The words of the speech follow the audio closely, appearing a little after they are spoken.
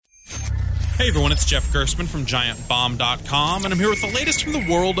Hey everyone, it's Jeff Gerstmann from GiantBomb.com, and I'm here with the latest from the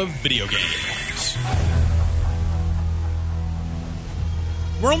world of video games.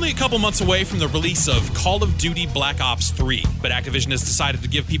 We're only a couple months away from the release of Call of Duty Black Ops 3, but Activision has decided to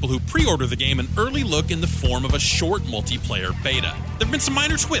give people who pre-order the game an early look in the form of a short multiplayer beta. There have been some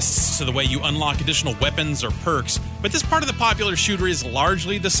minor twists to the way you unlock additional weapons or perks, but this part of the popular shooter is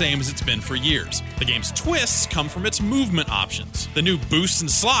largely the same as it's been for years. The game's twists come from its movement options. The new boosts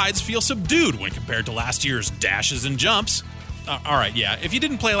and slides feel subdued when compared to last year's dashes and jumps. Alright, yeah, if you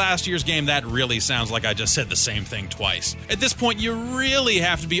didn't play last year's game, that really sounds like I just said the same thing twice. At this point, you really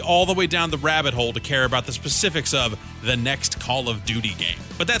have to be all the way down the rabbit hole to care about the specifics of the next Call of Duty game.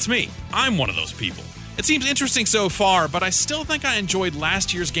 But that's me. I'm one of those people. It seems interesting so far, but I still think I enjoyed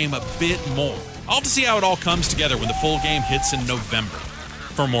last year's game a bit more. I'll have to see how it all comes together when the full game hits in November.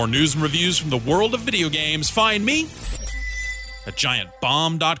 For more news and reviews from the world of video games, find me at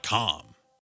GiantBomb.com.